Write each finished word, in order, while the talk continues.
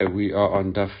We are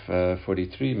on Daf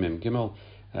 43, Mem Gimel,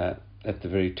 at the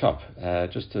very top.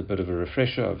 Just a bit of a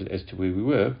refresher as to where we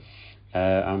were.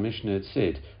 Our Mishnah had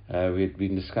said, we had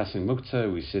been discussing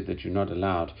Muktzah. We said that you're not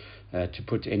allowed to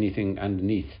put anything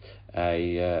underneath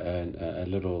a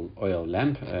little oil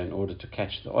lamp in order to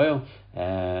catch the oil,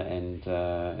 and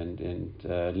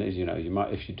you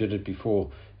might, if you did it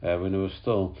before when it was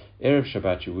still Erev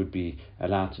Shabbat, you would be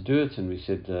allowed to do it. And we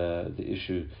said the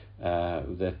issue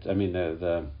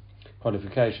the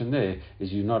qualification there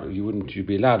is you'd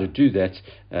be allowed to do that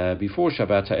before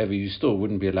Shabbat. However, you still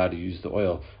wouldn't be allowed to use the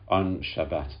oil on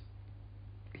Shabbat.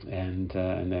 And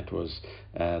that was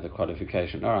the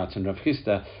qualification. All right, and Rav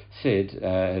Chisda said,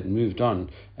 had moved on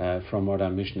from what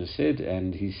our Mishnah said,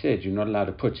 and he said you're not allowed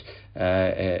to put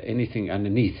anything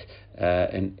underneath a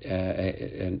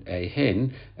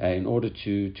hen in order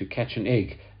to catch an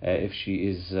egg if she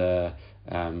is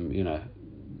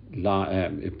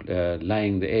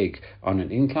laying the egg on an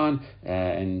incline,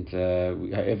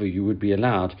 however you would be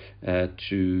allowed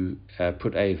to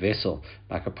put a vessel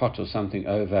like a pot or something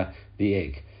over the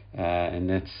egg. And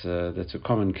that's a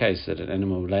common case that an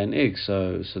animal will lay an egg,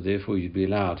 so therefore you'd be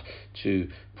allowed to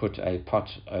put a pot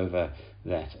over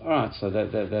that. Alright, so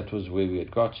that was where we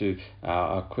had got to.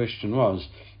 Our question was,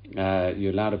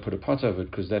 you're allowed to put a pot over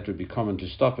it because that would be common to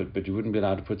stop it, but you wouldn't be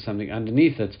allowed to put something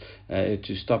underneath it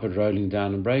to stop it rolling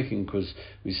down and breaking, because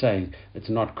we're saying it's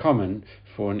not common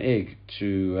for an egg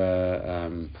to a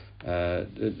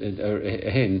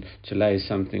hen to lay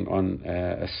something on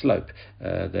a slope.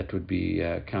 That would be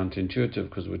counterintuitive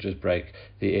because it would just break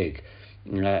the egg.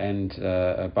 And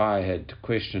Abai had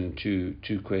questioned two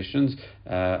questions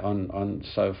on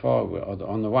so far.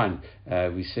 On the one,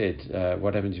 we said,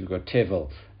 what happens if you've got tevel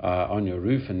on your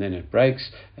roof and then it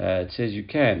breaks? It says you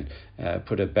can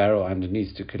put a barrel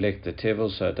underneath to collect the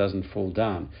tevel so it doesn't fall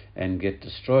down and get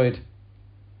destroyed.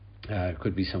 It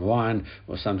could be some wine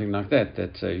or something like that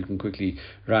you can quickly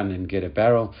run and get a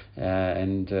barrel,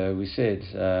 and we said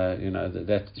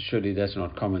that surely that's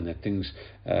not common, that things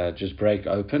just break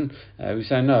open. We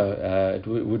say no, it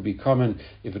would be common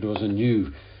if it was a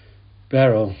new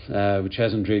barrel which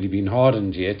hasn't really been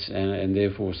hardened yet, and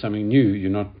therefore something new.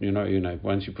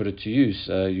 Once you put it to use,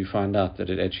 you find out that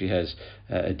it actually has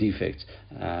a defect,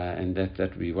 and that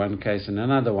would be one case. And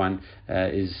another one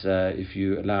is if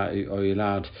you are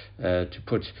allowed to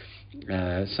put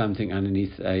something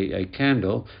underneath a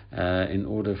candle in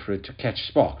order for it to catch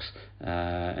sparks,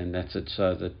 and that's it,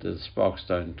 so that the sparks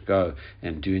don't go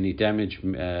and do any damage,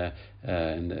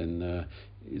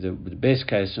 the best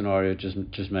case scenario just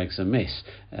makes a mess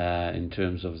in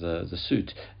terms of the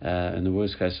suit, and the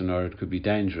worst case scenario, it could be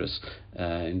dangerous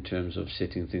in terms of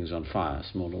setting things on fire, a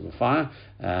small little fire,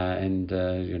 and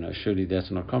surely that's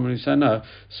not common. So no,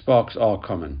 sparks are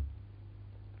common.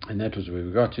 And that was where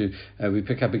we got to. We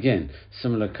pick up again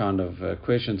similar kind of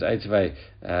questions. Another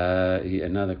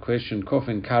question.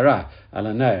 Kofin kara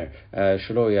alaner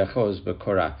shelo yachoz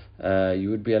bekora.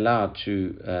 You would be allowed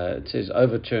to. It says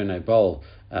overturn a bowl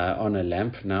on a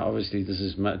lamp. Now, obviously, this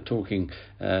is talking,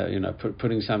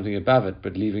 putting something above it,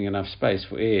 but leaving enough space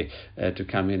for air to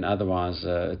come in. Otherwise,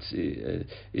 it's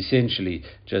essentially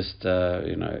just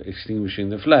extinguishing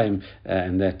the flame,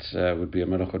 and that would be a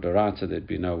melacha d'oraita. There'd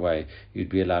be no way you'd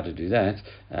be allowed to do that.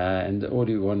 And all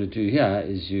you want to do here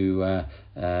is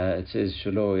it says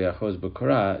shelo yachoz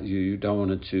b'kora. You don't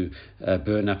want it to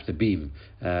burn up the beam,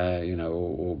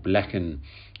 or blacken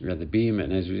the beam,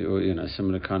 and as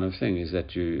similar kind of thing is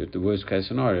that the worst case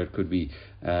scenario, it could be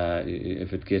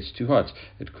if it gets too hot,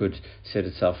 it could set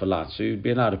itself alight. So you'd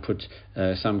be allowed to put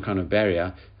some kind of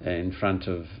barrier in front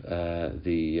of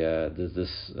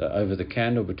this over the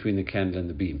candle, between the candle and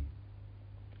the beam.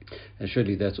 And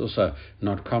surely that's also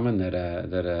not common that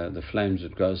the flames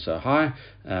would go so high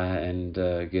and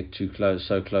get so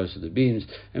close to the beams.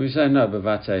 And we say no,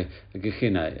 bavate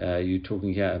gechina. You're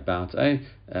talking here about a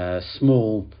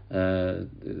small,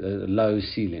 low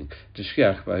ceiling,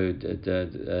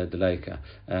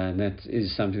 and that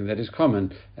is something that is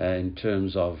common in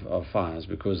terms of fires,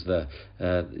 because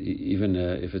even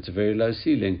if it's a very low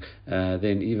ceiling,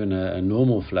 then even a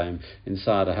normal flame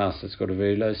inside a house that's got a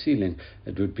very low ceiling,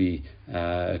 it would be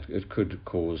it could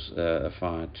cause a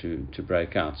fire to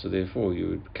break out. So therefore, you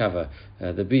would cover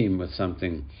the beam with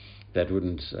something that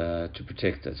wouldn't to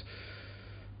protect it.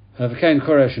 What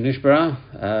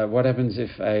happens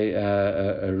if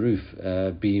a roof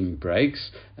beam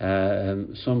breaks? You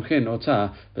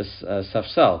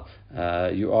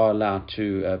are allowed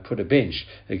to put a bench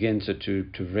against it to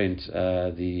prevent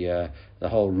the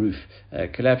whole roof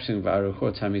collapsing.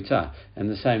 And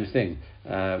the same thing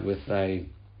with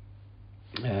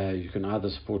You can either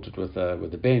support it with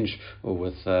a bench or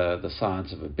with the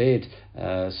sides of a bed,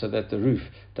 so that the roof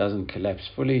doesn't collapse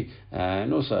fully.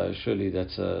 And also, surely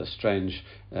that's a strange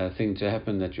thing to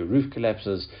happen, that your roof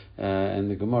collapses. And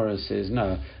the Gemara says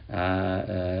no.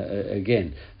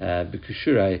 Again,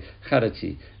 b'kushure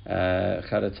charati.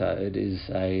 Charata, it is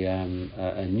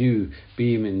a new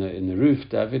beam in the roof.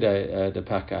 Davide de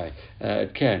Pakai.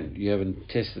 It can. You haven't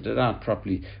tested it out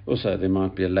properly. Also, there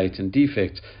might be a latent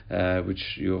defect,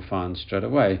 which you'll find straight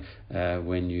away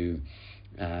when you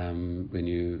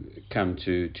come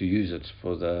to use it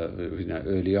for the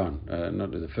early on,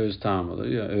 not the first time, or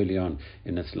early on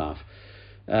in its life.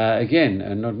 Again,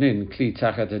 nodnin kli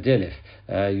tachat adelef.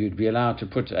 You'd be allowed to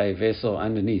put a vessel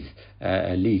underneath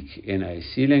a leak in a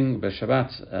ceiling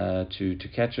b'Shabbat to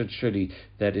catch it. Surely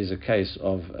that is a case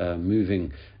of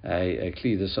moving a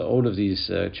kli. So all of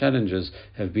these challenges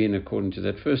have been according to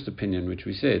that first opinion, which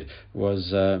we said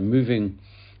was moving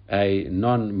a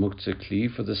non-muktzah kli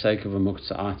for the sake of a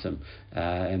muktzah item,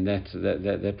 and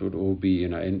that would all be,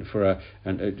 and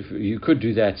you could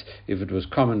do that if it was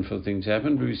common for the thing to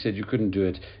happen, but we said you couldn't do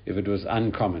it if it was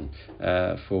uncommon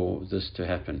for this to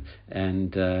happen.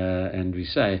 And we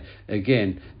say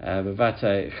again,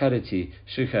 b'vatei chariti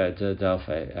shikha de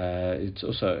dalfe. It's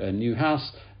also a new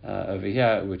house over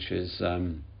here, which is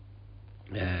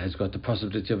has got the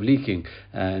possibility of leaking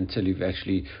until you've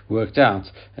actually worked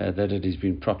out that it has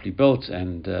been properly built,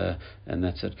 and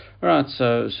that's it. All right,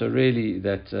 so really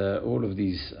that all of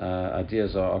these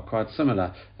ideas are quite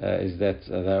similar. Is that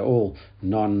they're all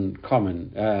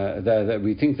non-common? That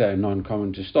we think they're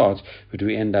non-common to start, but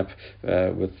we end up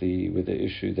with the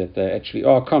issue that they actually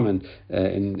are common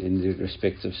in the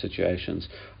respective situations.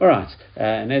 All right,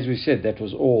 and as we said, that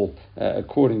was all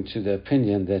according to the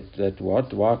opinion that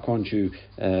why can't you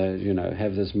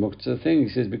have this muktzah thing? He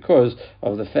says because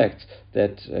of the fact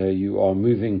that you are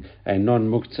moving a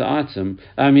non-muktzah item.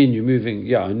 You're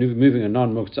moving a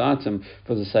non-muktzah item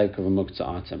for the sake of a muktzah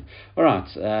item. All right,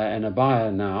 and a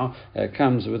buyer now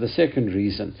comes with a second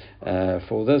reason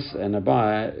for this, and a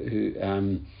buyer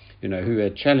who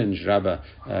had challenged Rabbah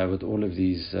with all of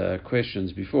these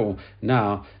questions before,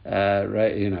 now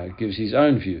gives his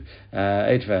own view.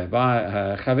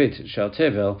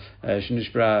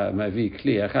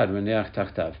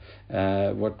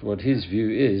 What his view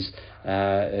is,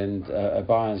 and a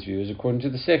buyer's view is according to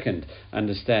the second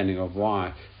understanding of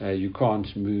why you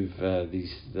can't move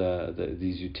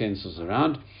these utensils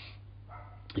around.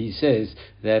 He says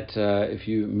that if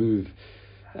you move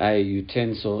a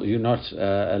utensil, you're not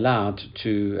allowed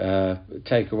to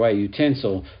take away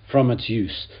utensil from its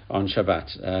use on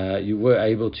Shabbat. You were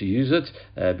able to use it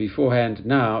beforehand.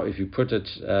 Now, if you put it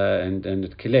and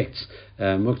it collects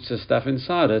muktzah stuff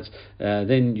inside it,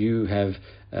 then you have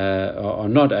are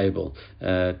not able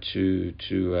to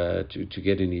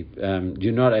get any.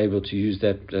 You're not able to use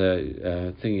that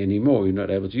thing anymore. You're not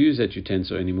able to use that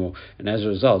utensil anymore, and as a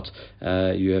result,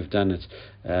 you have done it.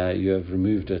 You have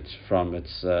removed it from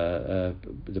its the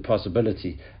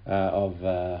possibility of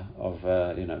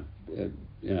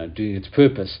doing its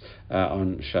purpose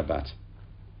on Shabbat.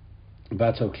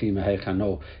 Bato klima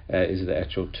heichano is the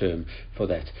actual term for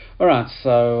that. All right,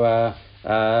 so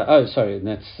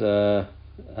that's.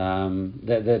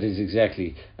 That is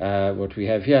exactly what we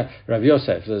have here. Rav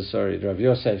Yosef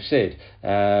said,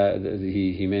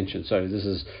 he mentioned, this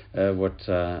is what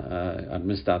I'd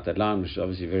missed out that line, which is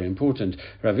obviously very important.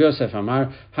 Rav Yosef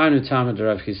Amar, Hainu Tamad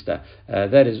Rav Chisda.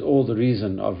 That is all the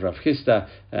reason of Rav Chisda.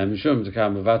 He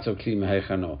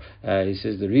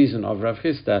says the reason of Rav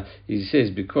Chisda, he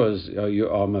says, because you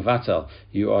are Mavatal,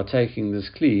 you are taking this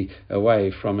kli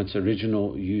away from its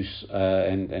original use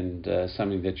and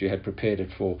something that you had prepared it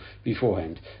for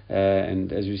beforehand.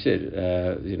 And as we said,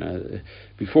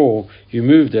 before you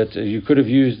moved it, you could have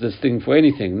used this thing for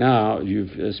anything. Now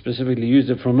you've specifically used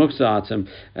it for a muktzah item.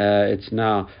 It's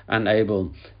now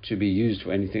unable to be used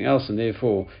for anything else, and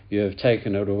therefore you have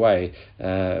taken it away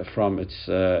from its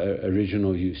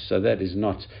original use. So that is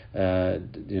not,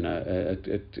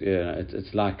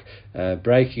 it's like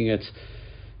breaking it.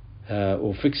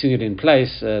 Or fixing it in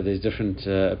place. There's different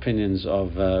opinions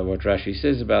of what Rashi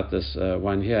says about this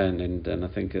one here, and I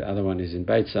think the other one is in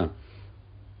Beitza.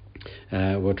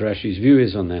 What Rashi's view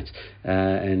is on that,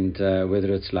 and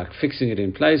whether it's like fixing it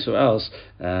in place or else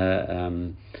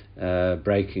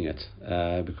breaking it,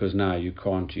 because now you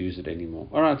can't use it anymore.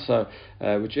 All right, so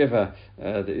whichever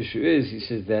the issue is, he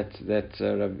says that's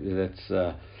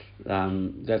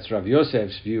Rav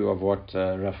Yosef's view of what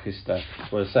Rav Chisda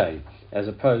was saying, as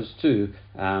opposed to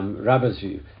Rabbah's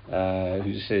view,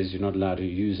 who says you're not allowed to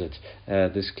use it,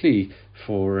 this kli,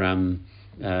 for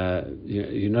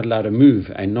you're not allowed to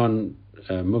move a non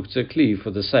muktzah kli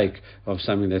for the sake of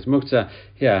something that's muktzah.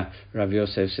 Here, Rav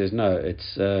Yosef says no.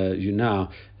 It's you now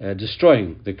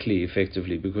destroying the kli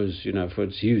effectively because for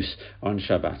its use on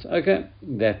Shabbat. Okay,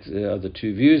 that are the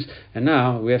two views, and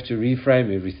now we have to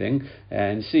reframe everything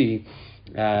and see.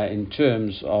 In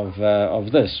terms of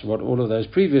this, what all of those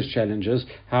previous challenges,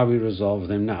 how we resolve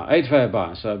them now.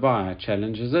 So Abai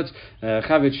challenges it.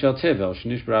 Chavit shel tevel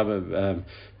shenish b'rabba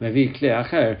mevi kli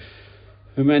acher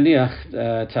humaniach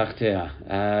tachtea.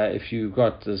 If you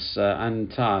got this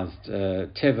untithed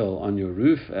tevel on your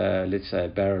roof, let's say a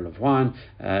barrel of wine,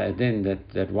 then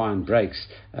that wine breaks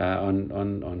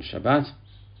on Shabbat.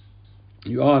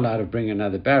 You are allowed to bring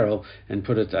another barrel and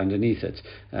put it underneath it,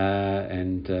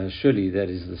 and surely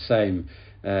that is the same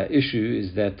issue.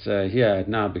 Is that here it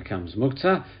now becomes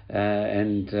muktzah,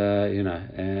 and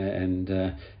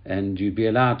you'd be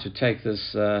allowed to take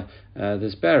this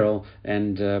barrel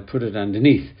and put it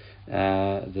underneath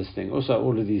this thing. Also,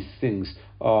 all of these things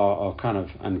are kind of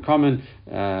uncommon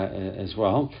as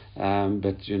well,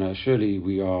 but surely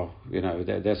we are,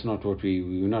 that's not what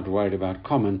we're not worried about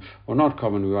common or not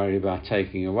common. We're worried about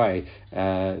taking away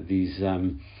these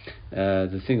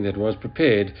the thing that was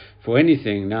prepared for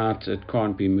anything. Now it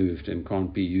can't be moved and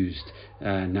can't be used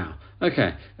now.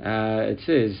 Okay, it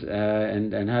says,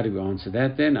 and how do we answer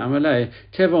that then? Amalei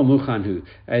tevel muchanhu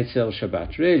eitzel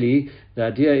Shabbat. Really, the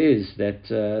idea is that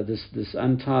this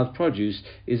untithed produce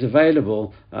is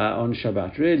available on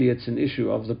Shabbat. Really, it's an issue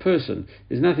of the person.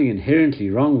 There's nothing inherently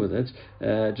wrong with it.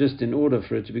 Just in order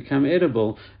for it to become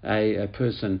edible, a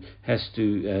person has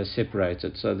to separate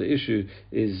it. So the issue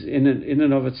is in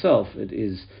and of itself, it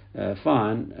is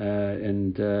fine,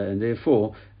 and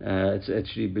therefore it's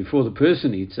actually before the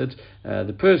person eats it,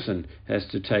 the person has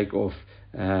to take off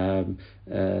the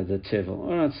tevel.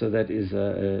 All right, so that is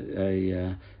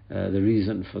the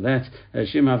reason for that.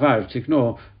 If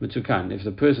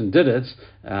the person did it,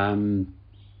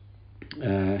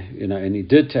 and he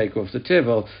did take off the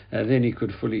tevel, then he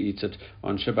could fully eat it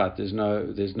on Shabbat. There's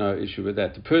no issue with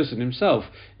that. The person himself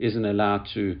isn't allowed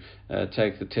to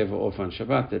take the tevel off on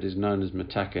Shabbat. That is known as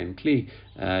metaka and kli.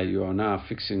 You are now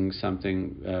fixing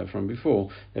something from before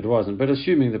that wasn't. But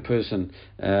assuming the person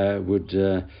would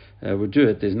do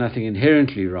it, there's nothing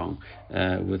inherently wrong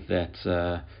with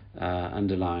that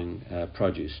underlying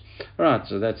produce. Alright,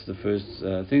 so that's the first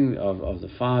thing of the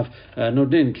five.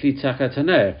 Nordin kli tachat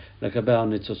haner lekabel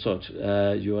nitzosot.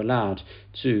 You're allowed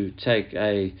to take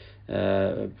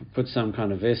put some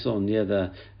kind of vessel near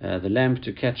the lamp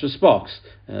to catch the sparks,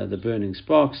 the burning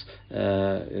sparks,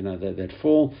 that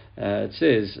fall. It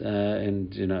says,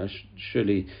 and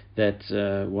surely that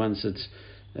once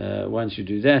you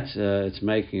do that, it's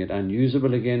making it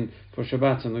unusable again for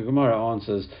Shabbat. And the Gemara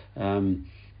answers.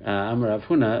 Amar Rav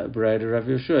Huna, B'Rav Rav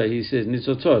Yoshua, he says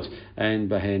nitzotot and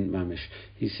bahen mamish.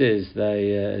 He says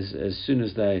they as soon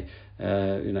as they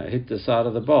hit the side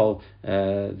of the bowl,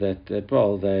 that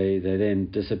bowl, they then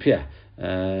disappear.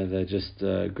 They just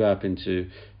go up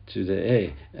into the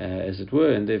air, as it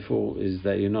were, and therefore is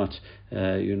that you're not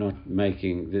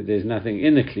making. There's nothing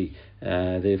in the kli.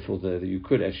 Therefore, you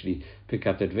could actually pick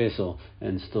up that vessel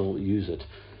and still use it.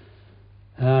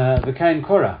 The kain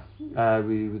korah,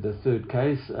 with the third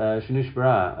case, shenish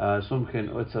bara sumkin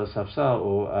otzel safsal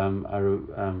or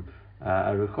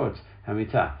arukot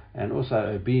hamita, and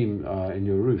also a beam in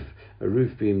your roof, a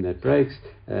roof beam that breaks.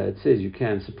 It says you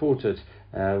can support it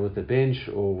with a bench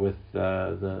or with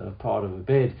the part of a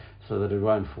bed so that it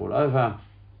won't fall over.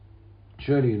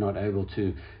 Surely you're not able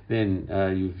to. Then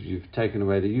you've taken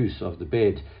away the use of the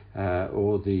bed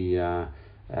or the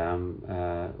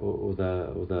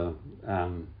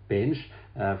bench.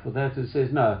 For that it says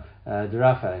no,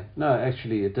 derafe. No,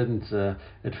 actually it didn't.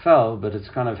 It fell, but it's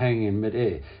kind of hanging in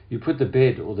midair. You put the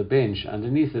bed or the bench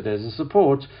underneath it as a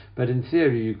support, but in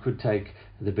theory you could take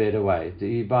the bed away. If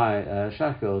you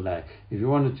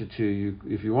wanted to, you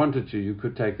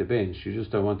could take the bench. You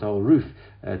just don't want the whole roof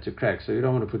to crack. So you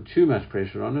don't want to put too much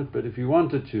pressure on it. But if you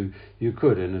wanted to, you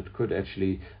could, and it could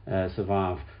actually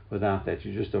survive without that.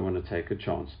 You just don't want to take a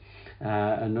chance.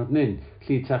 And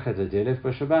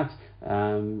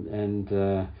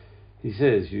he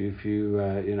says,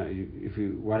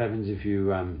 what happens if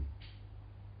you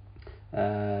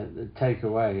take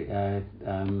away a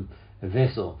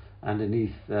vessel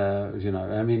underneath?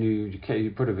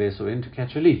 You put a vessel in to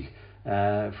catch a leak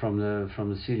from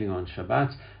the ceiling on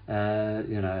Shabbat,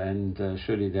 and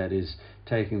surely that is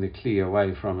taking the kli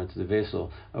away from it, the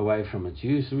vessel away from its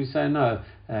use. So we say no,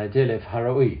 delef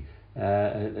haroi.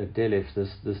 A delef,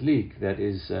 this leak that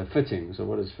is fitting. So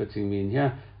what does fitting mean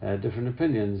here? Different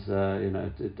opinions.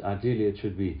 Ideally it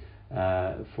should be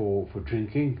for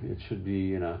drinking. It should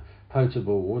be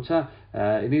potable water,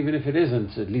 and even if it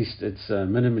isn't, at least it's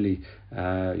minimally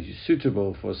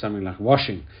suitable for something like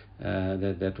washing.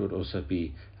 That would also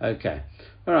be okay.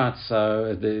 All right.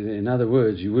 So, in other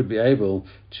words, you would be able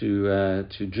to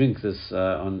drink this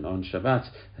on Shabbat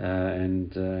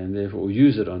and therefore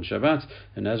use it on Shabbat,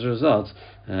 and as a result,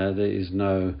 there is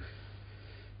no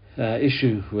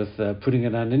issue with putting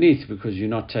it underneath because you're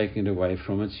not taking it away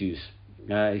from its use.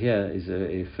 Here is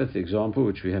a fifth example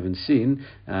which we haven't seen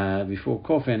before.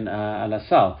 Kofen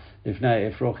alasal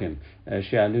lifnei efrochim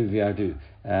she'alu v'yardu.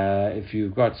 If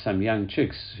you've got some young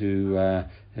chicks who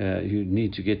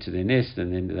need to get to their nest,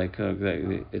 and then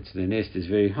their nest is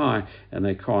very high and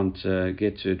they can't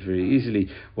get to it very easily,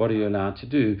 what are you allowed to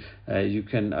do? You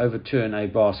can overturn a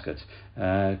basket.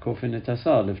 Kofen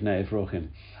etasal lifnei efrochim.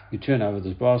 You turn over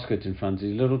this basket in front of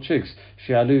these little chicks,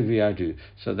 she'alu v'yardu,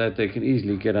 so that they can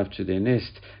easily get up to their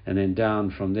nest and then down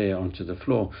from there onto the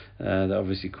floor. They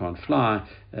obviously can't fly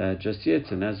just yet,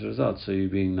 and as a result, so you're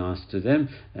being nice to them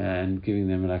and giving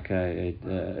them like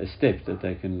a step that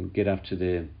they can get up to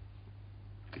their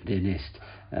nest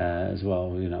as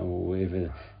well, or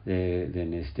wherever their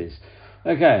nest is.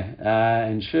 Okay,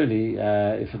 and surely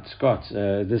if it's got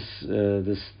this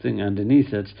thing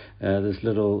underneath it, this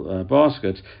little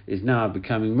basket is now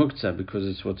becoming muktzah because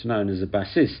it's what's known as a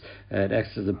basis. It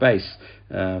acts as a base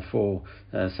for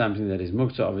something that is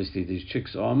muktzah. Obviously, these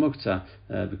chicks are muktzah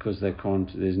because they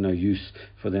can't. There's no use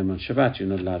for them on Shabbat. You're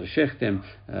not allowed to shech them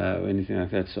or anything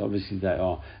like that. So obviously, they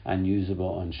are unusable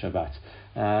on Shabbat.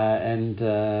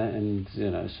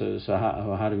 So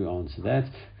how do we answer that?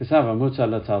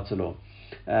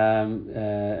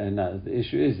 And the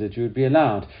issue is that you would be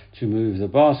allowed to move the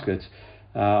basket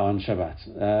on Shabbat.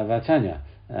 Vatanya.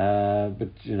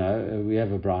 But we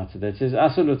have a brata that says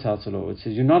asur l'taltalo. It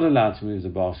says you're not allowed to move the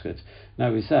basket.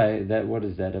 Now we say that what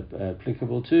is that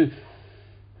applicable to?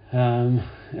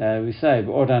 We say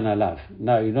b'odan alav.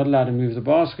 No, you're not allowed to move the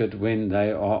basket when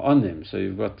they are on them. So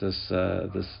you've got these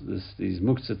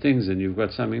muktzah things, and you've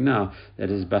got something now that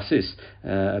is basis,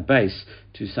 a base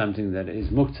to something that is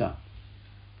muktzah.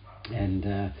 And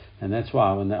that's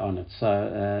why when they're on it. So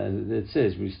it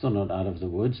says we're still not out of the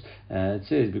woods. It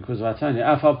says because Vatanya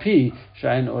afal pi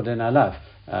shein oden alav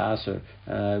asur.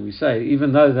 We say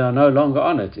even though they are no longer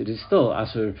on it, it is still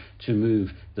asur to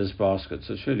move this basket.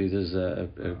 So surely there's a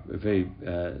very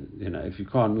if you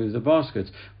can't move the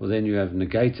basket, well then you have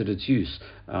negated its use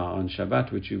on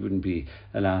Shabbat, which you wouldn't be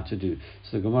allowed to do.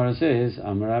 So the Gemara says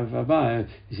Amarav Abaye,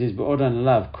 he says b'odan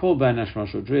alav kol b'anash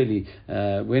mashot. Really,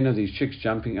 when are these chicks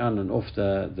jumping on and off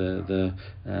this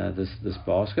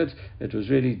basket? It was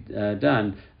really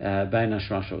done b'anash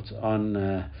mashot on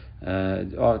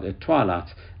at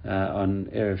twilight on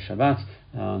Erev Shabbat,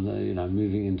 on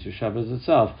moving into Shabbat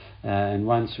itself, and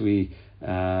once we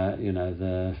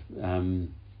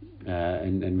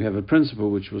and we have a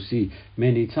principle which we'll see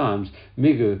many times.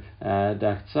 Migu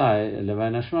daktzai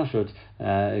levainash mashot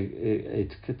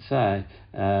it katzai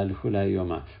l'chulei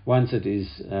yoma. Once it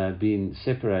is being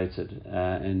separated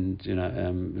and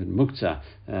muktzah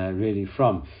really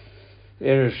from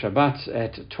Erev Shabbat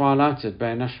at twilight, at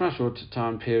Beinash Mashot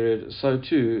time period, so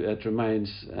too it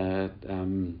remains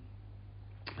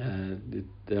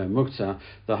muktzah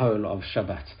the whole of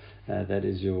Shabbat. That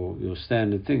is your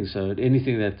standard thing. So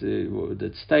anything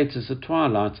that status at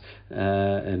twilight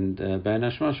and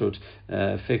Beinash Mashot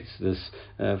affects this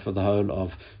for the whole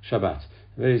of Shabbat.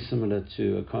 Very similar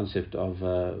to a concept of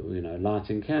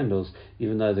lighting candles,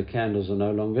 even though the candles are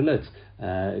no longer lit.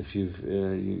 If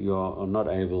you are not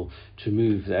able to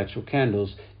move the actual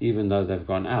candles, even though they've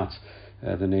gone out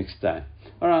the next day.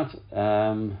 All right.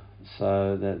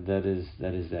 So that is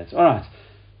that. All right.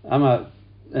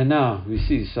 And now we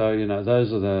see. So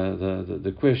those are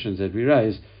the questions that we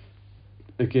raise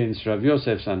against Rav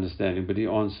Yosef's understanding, but he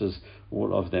answers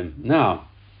all of them. Now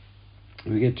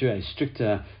we get to a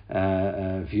stricter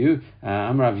view.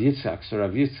 Rav Yitzchak. So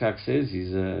Rav Yitzchak says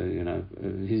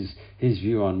his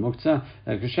view on muktzah.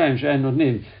 K'shem she'en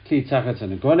nodnim kli tachat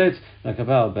hanegolet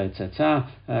l'kabel beitzata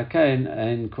kain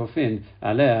ein kofin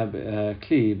alea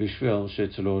kli b'shvil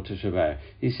shetzlo teshaber.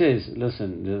 He says,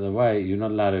 listen, the way you're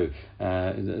not allowed to,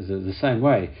 the same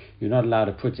way you're not allowed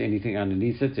to put anything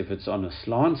underneath it if it's on a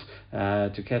slant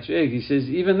to catch an egg. He says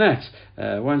even that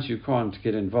once you can't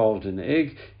get involved in the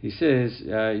egg, he says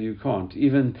you can't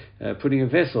even. Putting a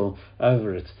vessel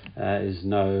over it is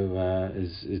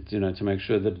to make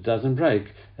sure that it doesn't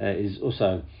break is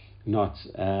also not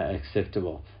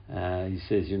acceptable. He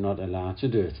says you're not allowed to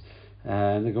do it.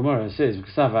 And the Gemara says,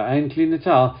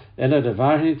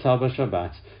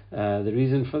 the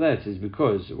reason for that is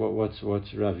because what's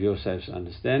Rav Yosef's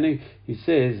understanding? He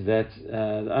says that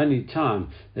the only time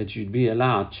that you'd be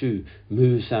allowed to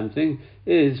move something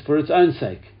is for its own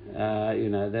sake.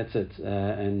 That's it,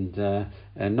 and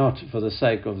not for the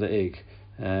sake of the egg.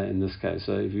 In this case,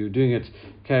 so if you're doing it,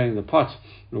 carrying the pot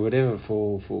or whatever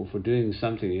for doing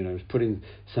something, putting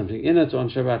something in it on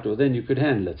Shabbat, or then you could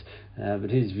handle it. But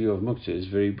his view of muktzah is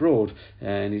very broad,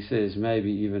 and he says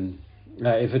maybe even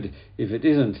if it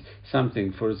isn't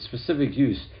something for its specific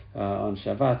use on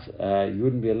Shabbat, you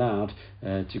wouldn't be allowed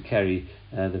to carry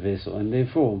the vessel, and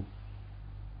therefore,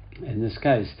 in this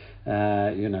case,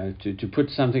 to put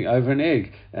something over an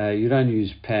egg, you don't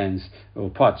use pans or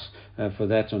pots for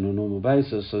that on a normal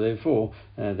basis, so therefore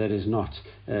that is not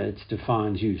its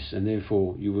defined use, and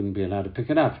therefore you wouldn't be allowed to pick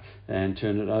it up and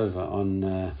turn it over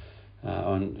on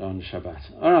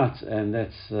Shabbat. All right, and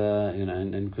that's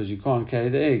and because you can't carry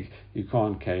the egg, you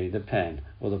can't carry the pan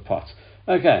or the pot.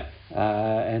 Okay,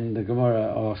 and the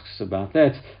Gemara asks about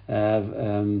that.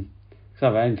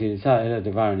 And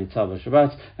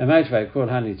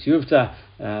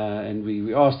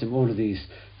we asked him all of these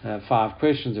 5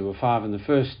 questions. There were 5 in the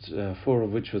first, 4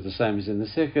 of which were the same as in the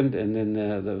second, and then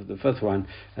the fifth one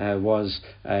was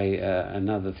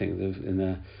another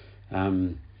thing.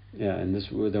 And this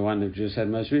the one that just had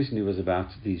most recently was about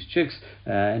these chicks,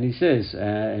 and he says,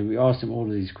 and we asked him all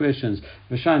of these questions.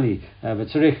 V'shani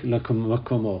v'tzarich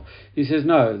lakum. He says,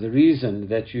 no, the reason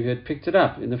that you had picked it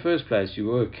up in the first place, you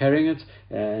were carrying it,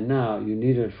 and now you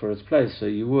need it for its place, so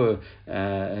you were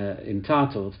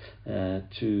entitled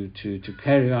to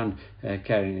carry on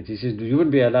carrying it. He says you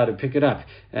wouldn't be allowed to pick it up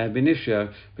benishio,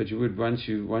 but you would once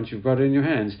you've got it in your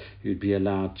hands, you'd be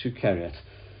allowed to carry it.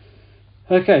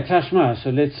 Okay, Tashma,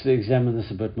 so let's examine this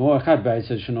a bit more. An egg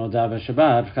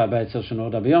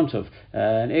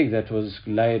that was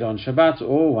laid on Shabbat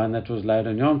or one that was laid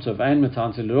on Yom Tov.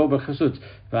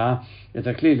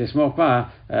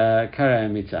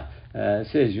 It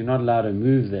says you're not allowed to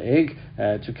move the egg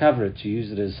to cover it, to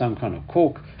use it as some kind of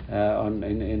cork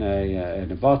in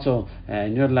a bottle,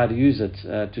 and you're not allowed to use it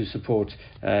to support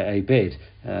a bed.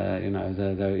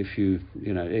 Though if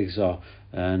eggs are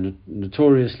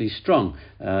notoriously strong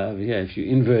over here, if you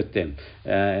invert them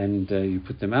and you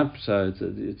put them up, so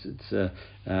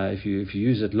if you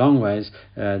use it long ways,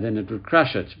 then it would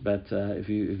crush it. But if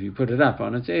you put it up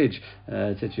on its edge,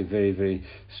 it's actually a very, very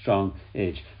strong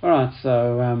edge. All right,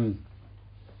 so.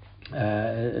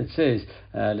 It says,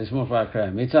 it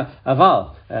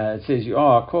says you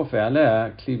are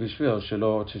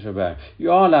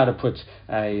you are allowed to put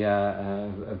a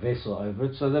vessel over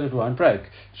it so that it won't break.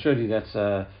 Surely that's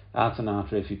out and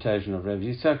out refutation of Rav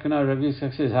Yitzchak. No, Rav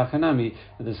Yitzchak says Hakanami,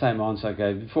 the same answer I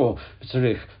gave before.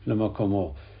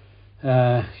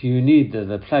 You need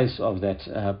the place of that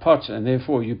pot, and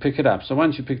therefore you pick it up. So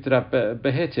once you picked it up,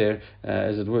 beheter,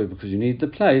 as it were, because you need the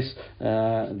place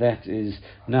that is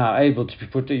now able to be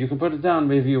put. You can put it down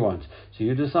wherever you want. So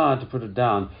you decide to put it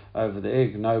down over the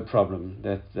egg, no problem.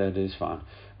 That is fine.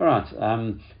 All right,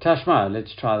 Tashma.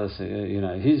 Let's try this.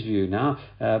 His view now.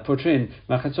 Potrin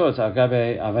machatzot al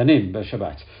gabe avanim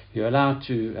b'Shabbat. You're allowed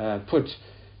to put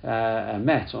a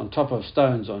mat on top of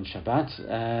stones on Shabbat,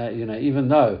 even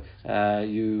though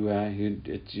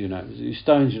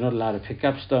stones you're not allowed to pick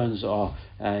up. Stones are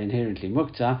inherently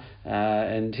mukta,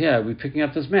 and here we're picking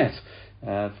up this mat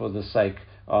for the sake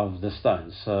of the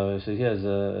stones. So here's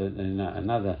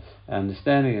another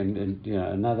understanding, and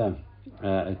another.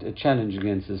 A challenge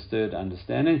against this third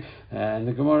understanding, and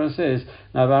the Gemara says,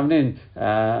 "Navavnin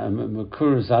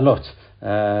mukur zalot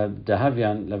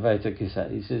dahavian levaita kisa."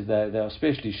 He says they are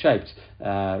specially shaped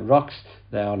rocks.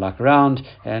 They are like round,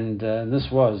 and this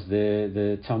was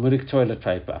the Talmudic toilet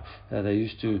paper. They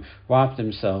used to wipe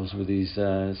themselves with these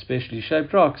specially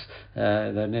shaped rocks.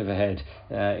 They never had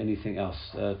anything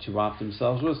else to wipe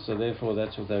themselves with, so therefore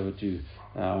that's what they would do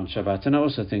on Shabbat, and I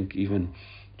also think even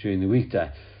during the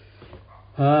weekday.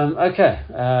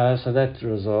 So that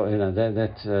result,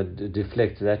 that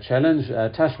deflects that challenge.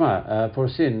 Tashma,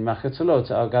 porsin machetzolot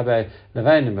al gabe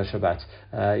leveinim b'Shabbat.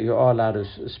 You are allowed to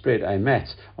spread a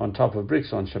mat on top of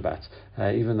bricks on Shabbat,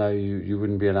 even though you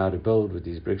wouldn't be allowed to build with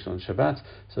these bricks on Shabbat.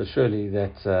 So surely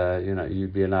that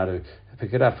you'd be allowed to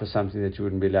pick it up for something that you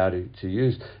wouldn't be allowed to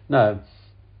use. No.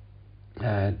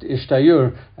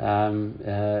 Ishtayur,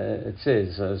 it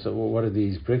says, so what are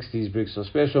these bricks? These bricks are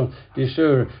special.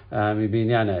 Ishur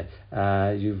mibinyane,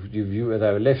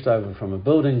 they were left over from a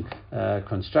building,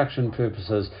 construction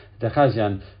purposes.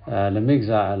 Dechazyan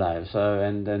lemigza alive. So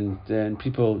and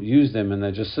people use them and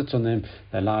they just sit on them,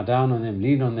 they lie down on them,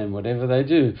 lean on them, whatever they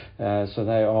do. So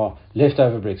they are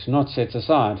leftover bricks, not set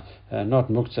aside, not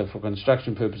muktzah for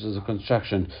construction purposes. The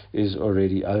construction is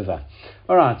already over.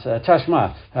 All right,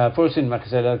 Tashma, Porsin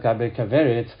Makasel Kabe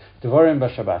Kaveret, Devorim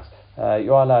Bashabbat.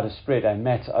 You are allowed to spread a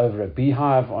mat over a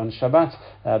beehive on Shabbat.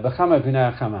 B'chama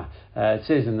b'nei chama. It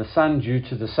says in the sun due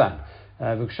to the sun.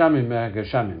 V'gshamim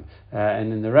geshamim.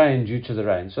 And in the rain due to the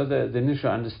rain. So the initial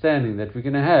understanding that we're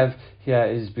going to have here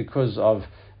is because of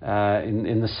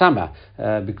in the summer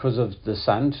because of the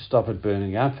sun to stop it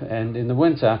burning up, and in the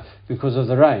winter because of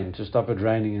the rain to stop it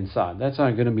raining inside. That's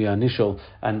going to be our initial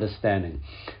understanding.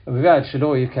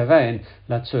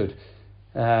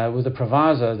 With the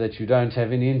proviso that you don't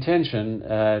have any intention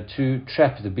to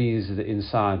trap the bees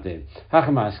inside there.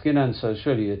 So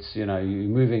surely it's, you're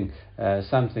moving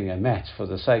something, a mat, for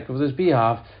the sake of this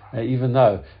beehive, even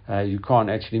though you can't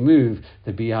actually move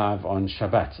the beehive on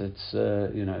Shabbat. It's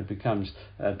it becomes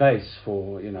a base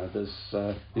for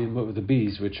the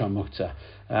bees which are muktzah.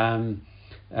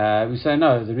 We say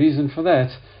no. The reason for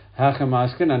that,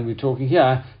 and we're talking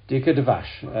here dika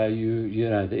devash.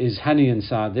 There is honey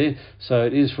inside there, so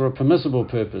it is for a permissible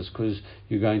purpose because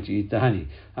you're going to eat the honey.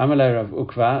 Amalei Rav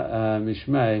Ukva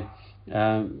Mishman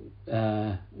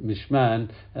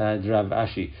Rav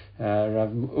Ashi Rav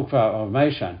Ukva of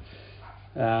Meishan.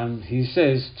 He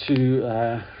says to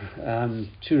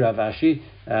Rav Ashi,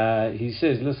 he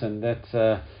says, listen, that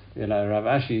Rav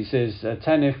Ashi says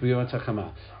Tanech b'yom.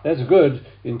 That's good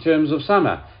in terms of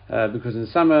summer. Because in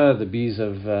summer the bees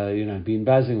have been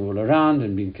buzzing all around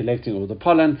and been collecting all the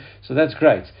pollen, so that's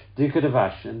great.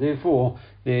 Dikadavash, and therefore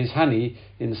there's honey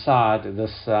inside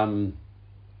this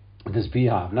this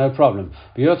beehive, no problem.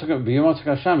 What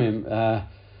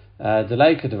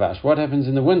happens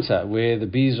in the winter where the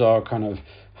bees are kind of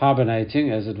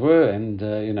hibernating, as it were, and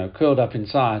curled up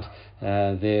inside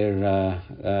their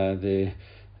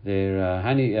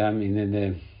honey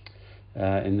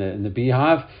in the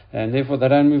beehive, and therefore they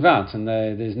don't move out, and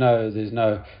there's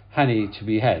no honey to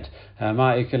be had. So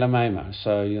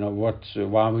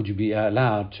why would you be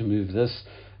allowed to move this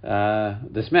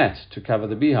mat to cover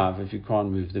the beehive if you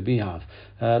can't move the beehive?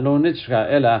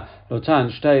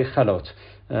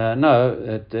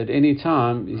 No, at any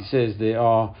time, he says there's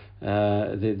always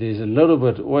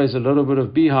a little bit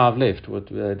of beehive left, what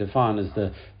defined as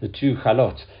the two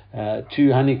chalot,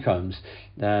 two honeycombs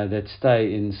that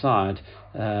stay inside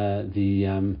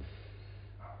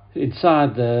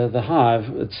inside the hive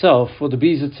itself, for the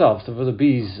bees itself, for the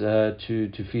bees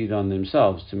to feed on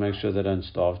themselves, to make sure they don't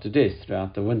starve to death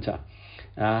throughout the winter.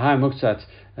 Hi Muktzat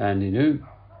Ninu.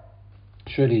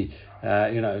 Surely,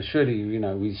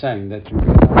 we're saying that we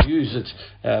use it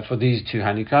for these two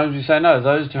honeycombs. We say no,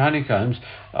 those two honeycombs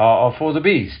are for the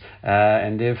bees,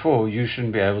 and therefore you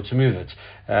shouldn't be able to move it.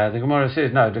 The Gemara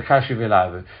says no,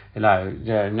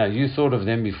 no, you thought of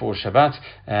them before Shabbat,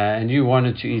 and you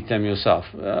wanted to eat them yourself.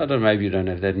 I don't know, maybe you don't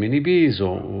have that many bees,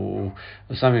 or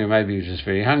something, or maybe you're just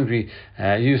very hungry.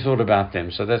 You thought about them,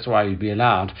 so that's why you'd be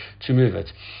allowed to move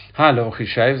it. Hi Lo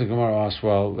Chishev, the Gemara asks,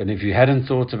 well, and if you hadn't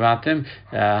thought about them,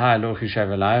 Hi Lo Chishev,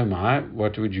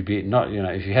 what would you be, not,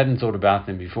 if you hadn't thought about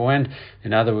them beforehand,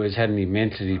 in other words, hadn't you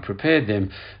mentally prepared them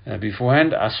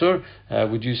beforehand, Asur,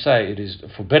 would you say it is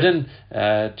forbidden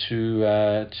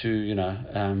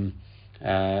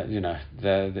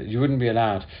you wouldn't be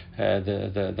allowed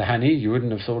the honey, you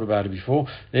wouldn't have thought about it before.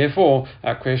 Therefore,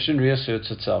 our question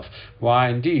reasserts itself. Why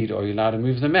indeed are you allowed to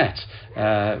move the mat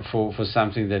for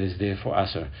something that is there for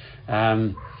Asur?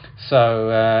 And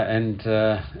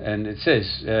it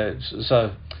says,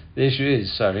 so the issue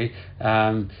is,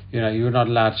 you were not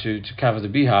allowed to cover the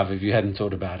beehive if you hadn't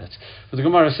thought about it. But the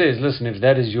Gemara says, listen, if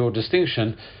that is your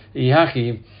distinction,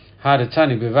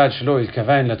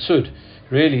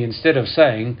 really, instead of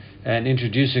saying and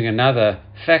introducing another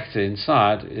factor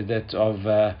inside that of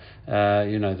that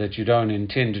you don't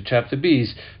intend to trap the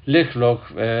bees, you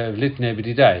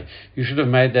should have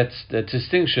made that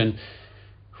distinction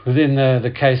within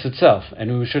the case itself,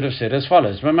 and we should have said as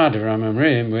follows: when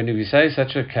we say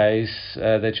such a case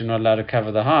that you're not allowed to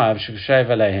cover the hive,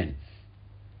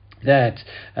 that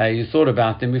you thought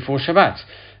about them before Shabbat.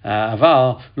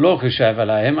 Aval lo cheshav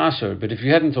alayim asur. But if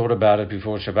you hadn't thought about it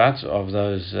before Shabbat of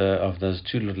those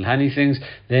two little honey things,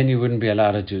 then you wouldn't be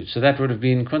allowed to do it. So that would have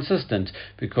been consistent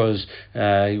because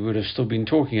you would have still been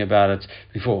talking about it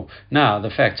before. Now the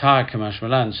fact ha kamash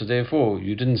malan. So therefore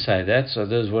you didn't say that. So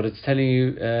there's what it's telling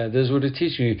you. There's what it's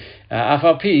teaching you.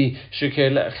 Afalpi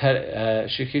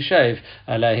shekishav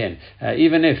alayhin.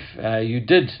 Even if you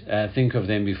did think of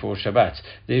them before Shabbat,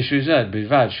 the issue is that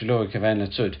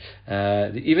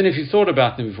even if you thought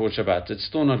about them before Shabbat, it's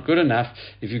still not good enough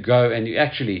if you go and you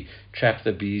actually trap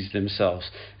the bees themselves,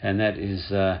 and that is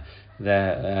that.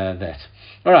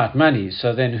 All right, money.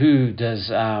 So then, who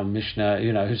does our Mishnah?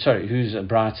 Who's a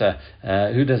brighter?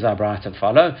 Who does our brighter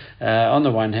follow? On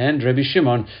the one hand, Rabbi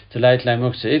Shimon to leit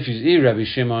le'muktzah. If you see Rabbi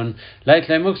Shimon leit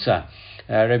le'muktzah.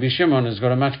 Rabbi Shimon has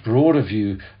got a much broader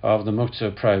view of the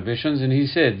muktzah prohibitions, and he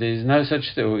said there's no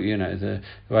such thing. The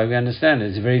way we understand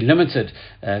it, it's a very limited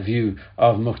view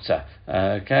of muktzah.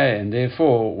 Okay, and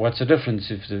therefore, what's the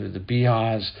difference if the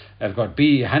beehives have got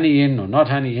honey in or not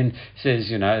honey in? Says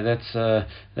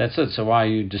that's it. So why are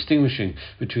you distinguishing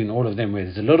between all of them? Where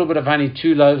there's a little bit of honey,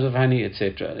 2 loaves of honey,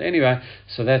 etc. Anyway,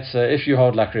 so that's if you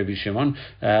hold like Rabbi Shimon.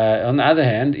 On the other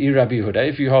hand, Rabbi Yehuda,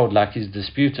 if you hold like his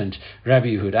disputant Rabbi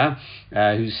Yehuda,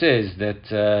 who says that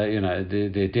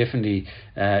there definitely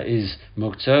is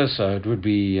muktzah, so it would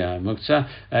be muktzah.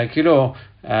 Kilo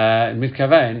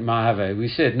mitkavein ma'ave. We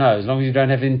said no, as long as you don't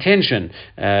have intention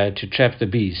to trap the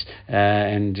bees,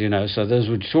 and so those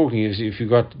we're talking if you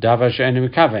got davar she'enu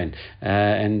mikavein,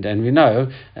 and we know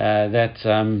that.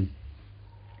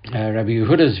 Rabbi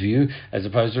Yehuda's view, as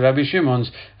opposed to Rabbi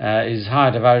Shimon's, is high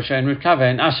davar she'en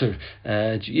mitkavein asur.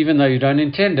 Even though you don't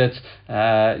intend it,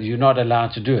 you're not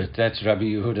allowed to do it. That's Rabbi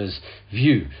Yehuda's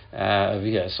view over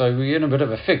here. So we're in a bit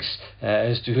of a fix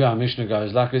as to who our Mishnah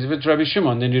goes like. Because if it's Rabbi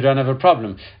Shimon, then you don't have a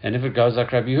problem, and if it goes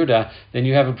like Rabbi Yehuda, then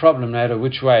you have a problem no matter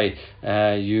which way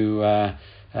you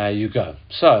go.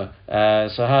 So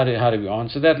how do we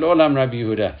answer that? L'olam Rabbi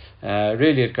Yehuda.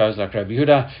 Really, it goes like Rabbi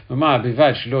Yehuda.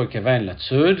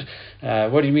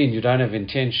 What do you mean you don't have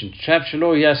intention to trap?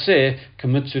 Shelo yaseh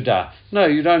k'mitzudah. No,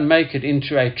 you don't make it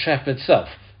into a trap itself.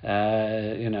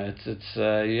 It's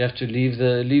you have to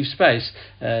leave space.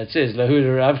 It says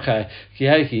lahuda ravcha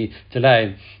kiheki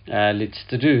telei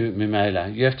litztadu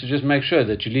mimela. You have to just make sure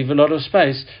that you leave a lot of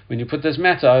space when you put this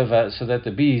mat over, so that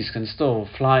the bees can still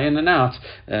fly in and out,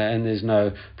 and there's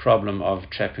no problem of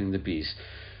trapping the bees.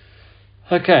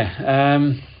 Okay,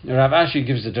 Rav Ashi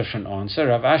gives a different answer.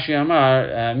 Rav Ashi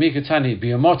Amar Mikatani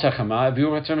Biyomotachama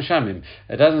Biyuratam Shamim.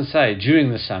 It doesn't say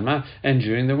during the summer and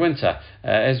during the winter,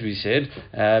 as we said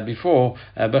before.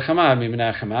 B'chama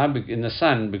Miminachama, in the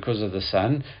sun because of the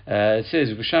sun. It says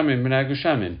Gushamim Mina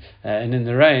Gushamim, and in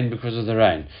the rain because of the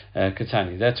rain.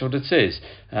 Katani. That's what it says.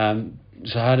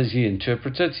 So how does he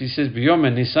interpret it? He says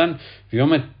Biyom Nisan,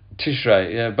 Biyom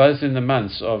Tishrei, both in the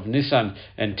months of Nisan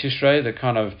and Tishrei, the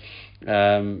kind of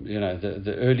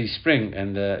the early spring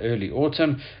and the early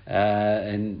autumn,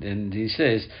 and he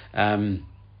says,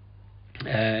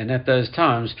 and at those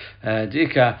times,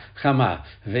 Dika Chama,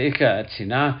 Veika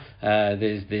Atzina,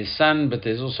 there's sun, but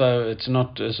there's also it's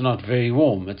not very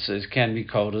warm. It can be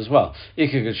cold as well.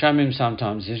 Ika Geshamim,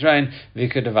 sometimes there's rain,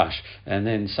 Vika Devash, and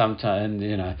then sometimes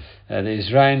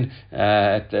there's rain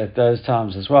at those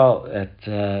times as well.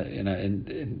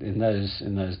 In those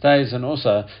days, and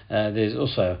also there's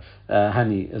also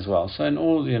honey as well. So in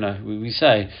all, we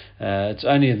say it's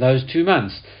only in those 2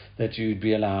 months that you'd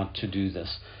be allowed to do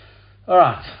this. All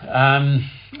right.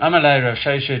 Amalei Rav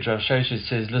Sheshet. Rav Sheshet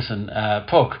says, listen,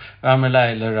 Pok,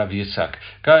 Amalei le Rav Yitzchak.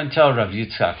 Go and tell Rav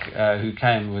Yitzchak, who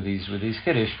came with his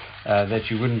kiddush,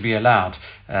 that you wouldn't be allowed,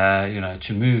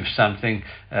 to move something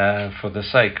for the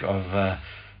sake of.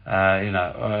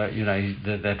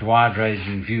 That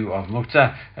wide-ranging view of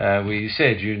muktzah, where you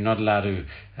said you're not allowed to,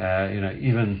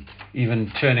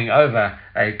 even turning over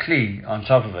a kli on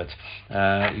top of it,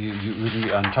 you wouldn't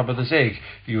be on top of this egg.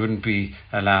 You wouldn't be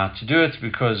allowed to do it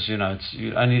because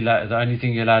the only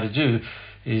thing you're allowed to do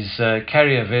is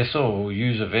carry a vessel or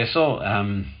use a vessel.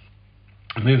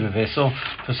 Move a vessel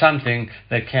for something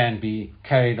that can be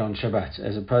carried on Shabbat,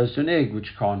 as opposed to an egg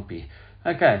which can't be.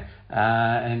 Okay,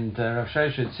 and Rav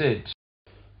Sheshet said.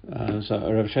 So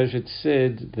Rav Sheshet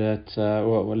said that.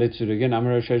 Well, let's do it again.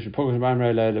 Amar Rav Sheshet, Go and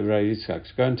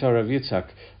tell Rav Yitzchak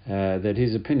that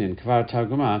his opinion, Kvar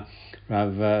Targuma,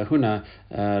 Rav Huna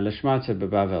Lashmata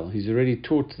beBavel. He's already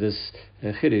taught this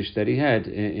chiddush that he had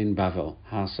in Bavel.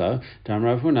 How so? Dam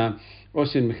Rav Huna. You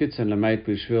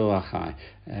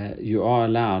are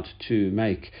allowed to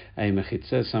make a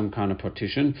mechitza, some kind of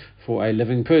partition, for a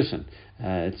living person.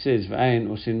 It says v'ain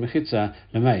usin mechitza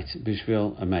lemate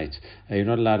bishvil a mate. You're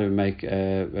not allowed to make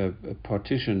a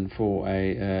partition for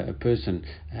a person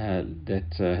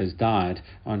that has died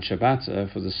on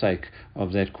Shabbat for the sake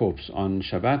of that corpse on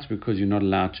Shabbat, because you're not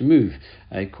allowed to move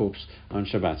a corpse on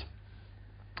Shabbat.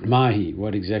 Mahi,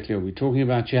 what exactly are we talking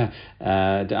about here?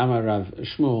 The Amar Rav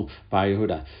Shmuel Bar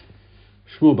Yehuda.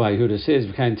 Shmuel Bar Yehuda says,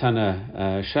 "V'kain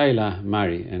Tana Shaila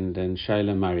Mari," and then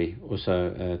Shaila Mari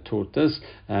also taught this.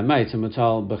 Mate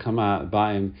Matal B'Chama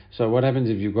Ba'im. So what happens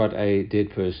if you've got a dead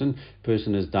person?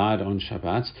 Person has died on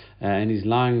Shabbat, and he's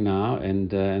lying now, and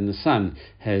the sun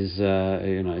has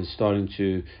is starting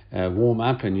to warm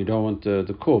up, and you don't want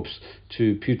the corpse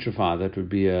to putrefy. That would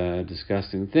be a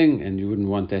disgusting thing, and you wouldn't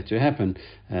want that to happen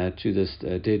to this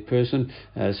dead person.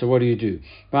 So what do?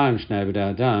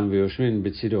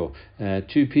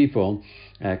 Two people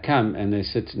come and they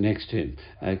sit next to him.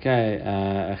 Okay,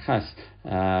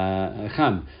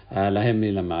 cham lahem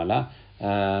milamala.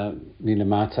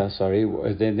 Milamata, sorry.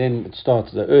 Then it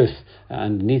starts, the earth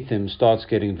underneath them starts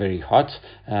getting very hot.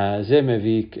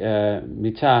 Zemevik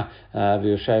mita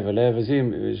v'yoshev alev ze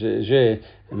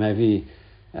mevi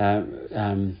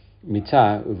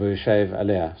mita v'yoshev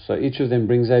aleh. So each of them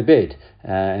brings a bed,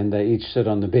 and they each sit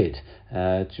on the bed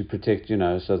to protect,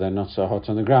 so they're not so hot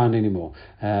on the ground anymore.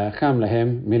 Cham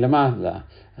lahem milamata.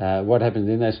 What happens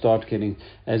then? They start getting,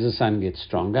 as the sun gets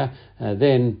stronger,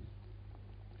 then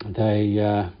they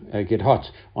get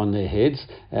hot on their heads.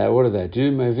 What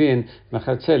do? Mavin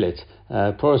machatzelet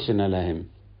porsin alehim.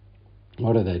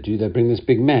 What do? They bring this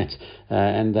big mat,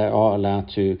 and they are allowed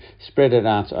to spread it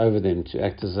out over them to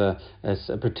act as a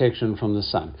protection from the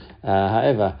sun.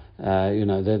 However,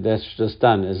 that's just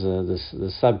done as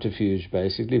the subterfuge,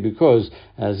 basically, because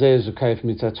zeh zukaif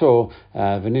mitato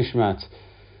v'nishmat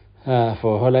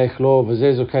for holech lo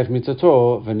v'zeh zukaif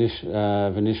mitato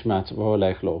v'nishmat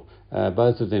v'holech lo.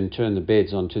 Both of them turn the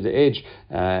beds onto the edge,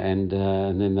 and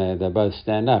then they both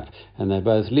stand up and they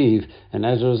both leave, and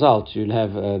as a result you'll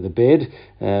have the bed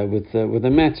with a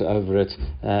mat over it,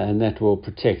 and that will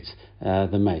protect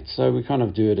the mate. So we kind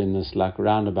of do it in this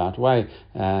roundabout way,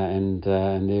 and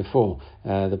therefore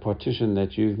the partition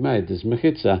that you've made, this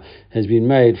mechitza, has been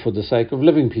made for the sake of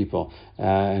living people,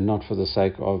 and not for the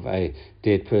sake of a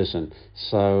dead person.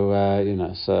 So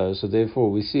so therefore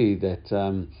we see that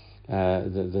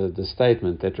the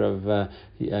statement that Rav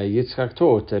Yitzchak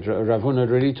taught, that Rav Huna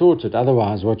already taught it.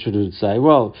 Otherwise, what should it say?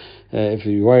 Well, if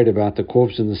you're worried about the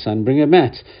corpse in the sun, bring a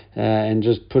mat and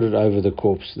just put it over the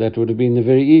corpse. That would have been the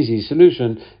very easy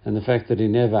solution. And the fact that he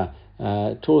never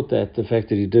taught that, the fact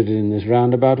that he did it in this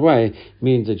roundabout way,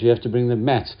 means that you have to bring the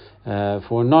mat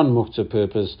for a non-muktzah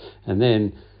purpose, and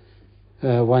then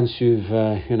once you've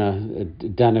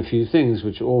done a few things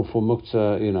which are all for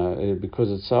muktzah,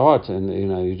 because it's so hot, and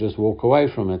you just walk away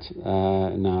from it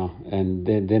now, and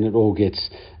then it all gets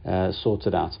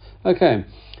sorted out. Okay,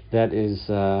 that is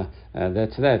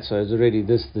that's that. So it's already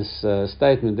this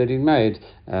statement that he made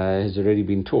has already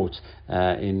been taught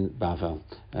in Bavel.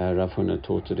 Rav Huna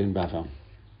taught it in Bavel.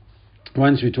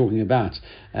 Once we're talking about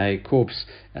a corpse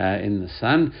in the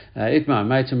sun,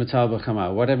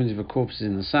 what happens if a corpse is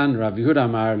in the sun? Rav Yehuda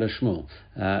Amar Shmuel.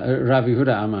 Rav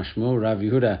Yehuda Amar Shmuel. Rav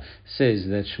Yehuda says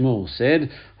that Shmuel said,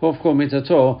 Hofcho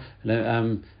mitato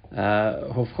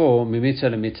hofcho mimita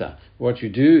lemita. What you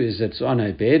do is, it's on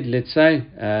a bed, let's say,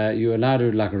 you're allowed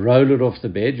to roll it off the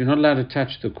bed. You're not allowed to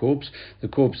touch the corpse. The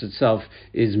corpse itself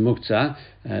is muktzah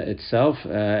itself,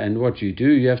 and what you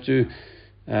do, you have to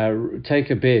take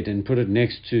a bed and put it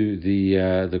next to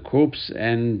the corpse,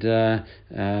 and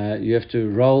you have to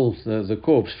roll the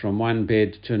corpse from one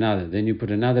bed to another. Then you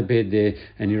put another bed there,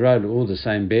 and you roll all the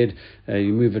same bed.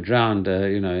 You move it round,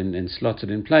 and slot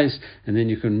it in place, and then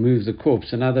you can move the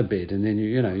corpse another bed, and then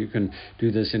you can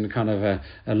do this in kind of a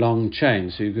long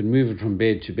chain. So you could move it from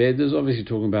bed to bed. There's obviously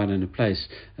talking about in a place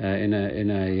in a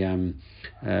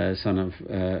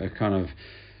kind of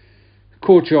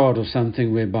courtyard or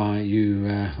something whereby you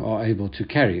are able to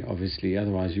carry, obviously,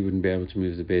 otherwise you wouldn't be able to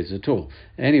move the beds at all.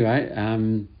 Anyway,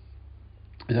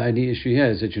 the only issue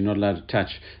here is that you're not allowed to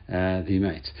touch the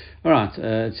mate. Alright,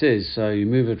 it says, so you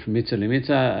move it from mitzah to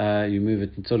mitzah, you move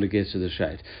it until it gets to the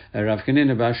shade. Rav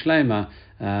Kanina Bar Shleima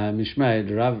Mishmaid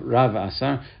Rav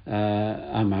Asar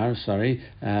Amar,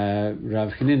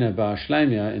 Rav Kanina Bar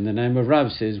Shleima, in the name of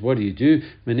Rav, says, what do?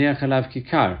 Meniach alav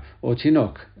kikar or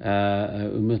tinok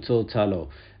umetul talo.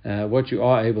 what you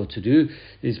are able to do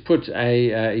is put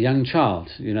a young child,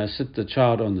 sit the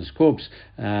child on this corpse,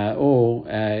 or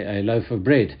a loaf of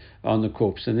bread on the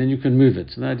corpse, and then you can move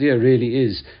it. And the idea really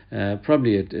is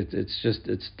probably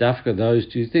it's dafka those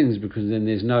two things, because then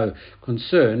there's no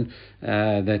concern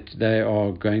that they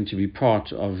are going to be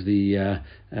part of the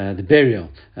burial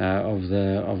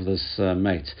of this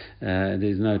mate.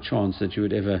 There's no chance that you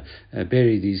would ever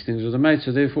bury these things with a mate.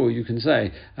 So therefore, you can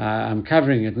say, I'm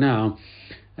covering it now.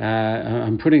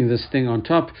 I'm putting this thing on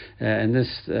top, and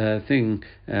this thing,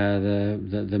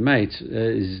 the mate,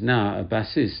 is now a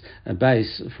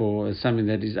base for something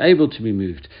that is able to be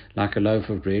moved, like a loaf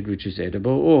of bread, which is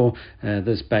edible, or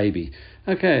this baby.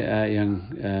 Okay,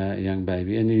 young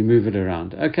baby, and you move it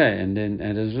around. Okay, and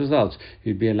as a result,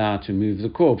 you'd be allowed to move the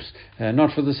corpse,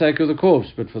 not for the sake of the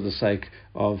corpse, but for the sake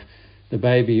of the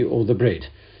baby or the bread.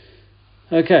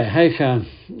 Okay, heicha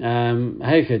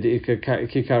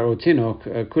kikar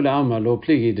otinok kula alma lo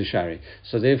pligi deshari.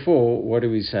 So therefore, what do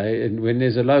we say? When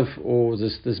there's a loaf or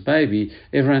this baby,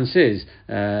 everyone says,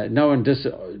 no one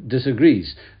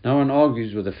disagrees. No one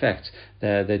argues with the fact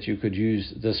that you could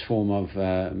use this form of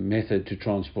method to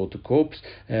transport the corpse.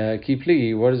 Ki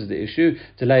pligi, what is the issue?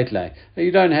 Delaytlay.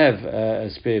 You don't have a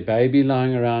spare baby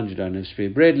lying around. You don't have spare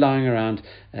bread lying around,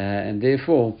 and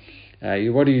therefore,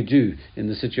 what do you do in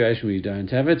the situation where you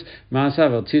don't have it? That's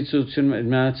why tiltul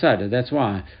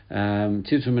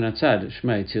minatzad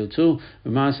shmei tiltul,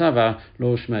 ma'asava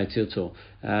lo shmei tiltul.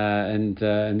 And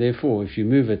therefore, if you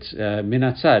move it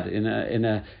minatzad in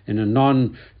a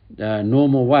non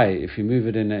normal way, if you move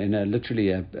it in a literally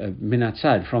a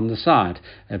minatzad, from the side,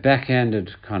 a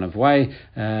backhanded kind of way,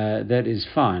 that is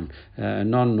fine. A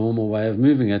non-normal way of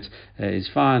moving it is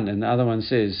fine, and the other one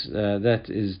says that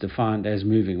is defined as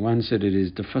moving. One said it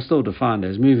is still defined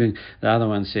as moving, the other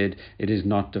one said it is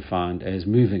not defined as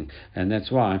moving, and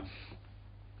that's why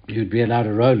you'd be allowed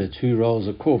to roll it. Who rolls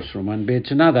a corpse from one bed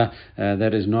to another?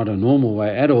 That is not a normal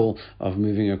way at all of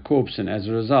moving a corpse, and as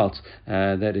a result,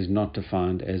 that is not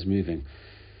defined as moving.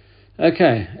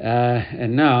 Okay,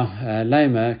 and now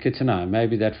Lema Kitana.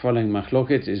 Maybe that following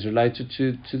machloket is related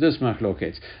to this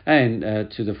machloket, and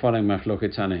to the following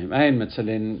machloket Tanaim. Ein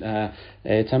Metzalin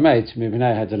Tameit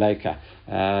Mibnei Hadaleika.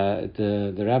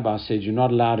 The rabbi said you're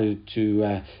not allowed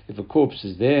to if a corpse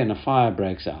is there and a fire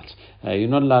breaks out, you're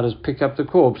not allowed to pick up the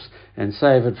corpse and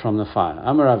save it from the fire.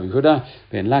 Amar Rav Yehuda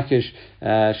ben Lakish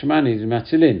Shemani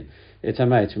Metzalin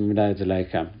Tameit Mibnei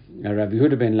Hadaleika. Rabbi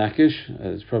Yehuda ben Lakish,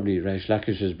 it's probably Reish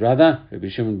Lakish's brother, Rabbi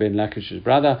Shimon ben Lakish's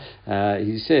brother,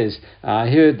 he says, I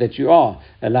heard that you are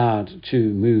allowed to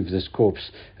move this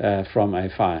corpse from a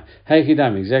fire. Hey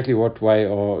Kidam, exactly what way,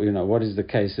 or what is the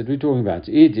case that we're talking about?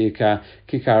 Idika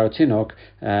kikarotinok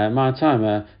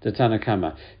ma'atama the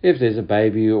Tanakama. If there's a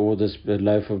baby or this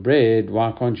loaf of bread,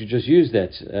 why can't you just use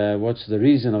that? What's the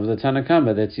reason of the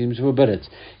Tanakama that seems to forbid it?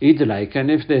 Idalaika, and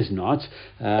if there's not,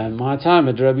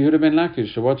 ma'atama the Rabbi Yehuda ben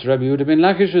Lakish. So what's Rabbi Yehuda ben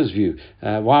Lakish's view?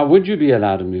 Why would you be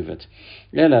allowed to move it?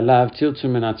 They're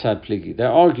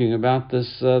arguing about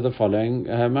this, the following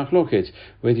machloket,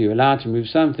 whether you're allowed to move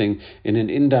something in an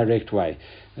indirect way,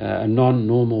 a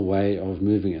non-normal way of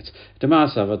moving it. The one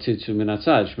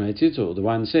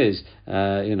says,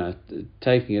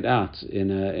 taking it out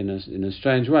in a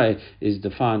strange way is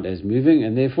defined as moving,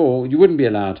 and therefore you wouldn't be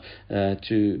allowed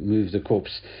to move the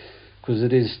corpse, because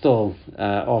it is still,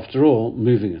 after all,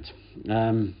 moving it.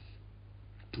 And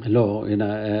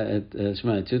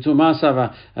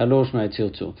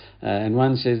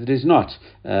one says it is not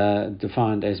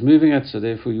defined as moving it, so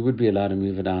therefore you would be allowed to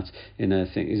move it out in a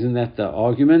thing. Isn't that the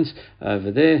argument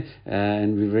over there?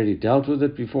 And we've already dealt with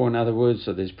it before, in other words,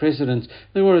 so there's precedent.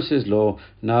 The Gemara says law,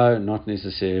 no, not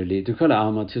necessarily.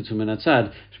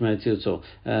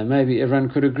 Maybe everyone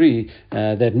could agree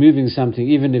that moving something,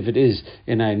 even if it is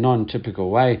in a non-typical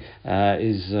way,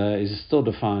 is still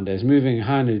defined as moving.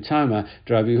 Hanu Tama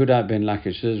Rabbi Yehuda ben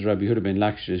Lakish. This is Rabbi Yehuda ben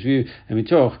Lakish's view. And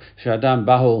mitoch shadam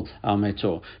bahol al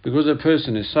metor, because a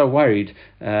person is so worried,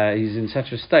 he's in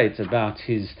such a state about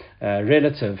his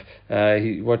relative.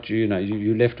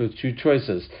 You left with two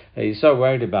choices. He's so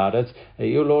worried about it.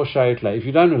 If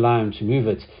you don't allow him to move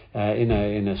it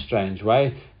in a strange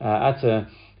way, so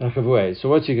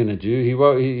what's he going to do?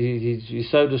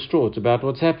 He's so distraught about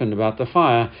what's happened, about the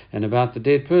fire and about the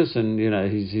dead person,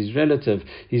 his relative.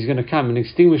 He's going to come and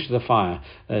extinguish the fire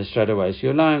straight away. So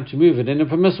you allow him to move it in a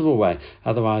permissible way.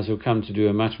 Otherwise, he'll come to do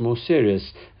a much more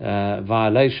serious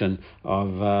violation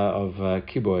of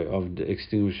kiboy, of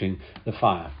extinguishing the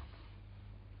fire.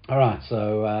 All right,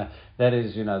 so that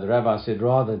is, the rabbi said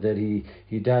rather that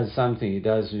he does something, he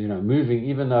does, moving,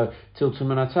 even though Tiltum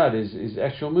Minatzad is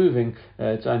actual moving,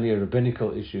 it's only a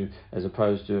rabbinical issue as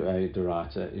opposed to a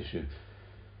Doraita issue.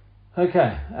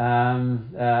 Okay,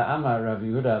 Amar Rav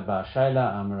Yehuda Bar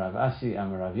Shaila, Amar Rav Asi,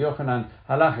 Amar Rav Yochanan,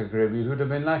 Halacha Rav Yehuda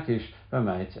ben Lakish,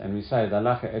 B'mate, and we say the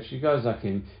halacha actually goes like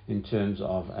him in terms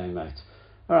of a mate.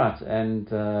 All right,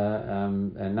 and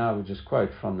now we just quote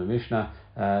from the Mishnah.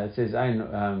 It says, "Ein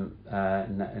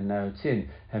naotin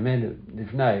hamenu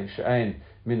nifnei she'ein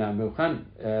mina milchan."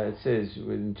 It says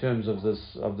in terms of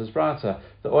this brata,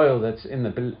 the oil that's in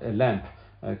the lamp,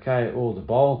 okay, or the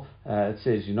bowl. It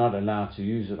says you're not allowed to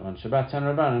use it on Shabbat. Tan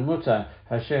Rabban and Mutar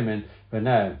Hashemin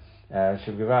B'nei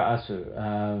Shavgava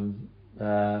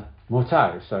Asu.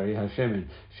 Motar, Hashemin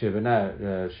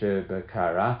Shebana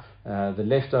Shebakara, the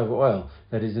leftover oil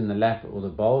that is in the lap or the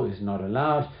bowl is not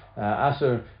allowed.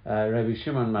 Asur Rabbi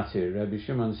Shimon Matir. Rabbi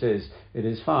Shimon says it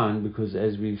is fine because,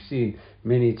 as we've seen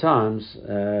many times,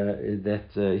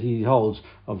 that he holds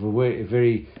of a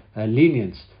very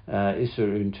lenient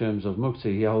Isur in terms of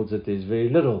Muktzah. He holds that there's very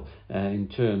little in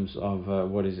terms of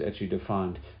what is actually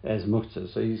defined as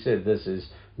Muktzah. So he said this is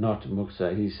not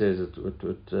Muktzah. He says it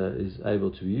is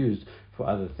able to be used for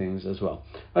other things as well.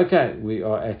 Okay, we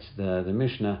are at the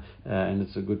Mishnah, and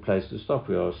it's a good place to stop.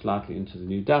 We are slightly into the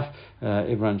new daf.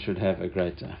 Everyone should have a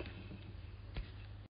great day.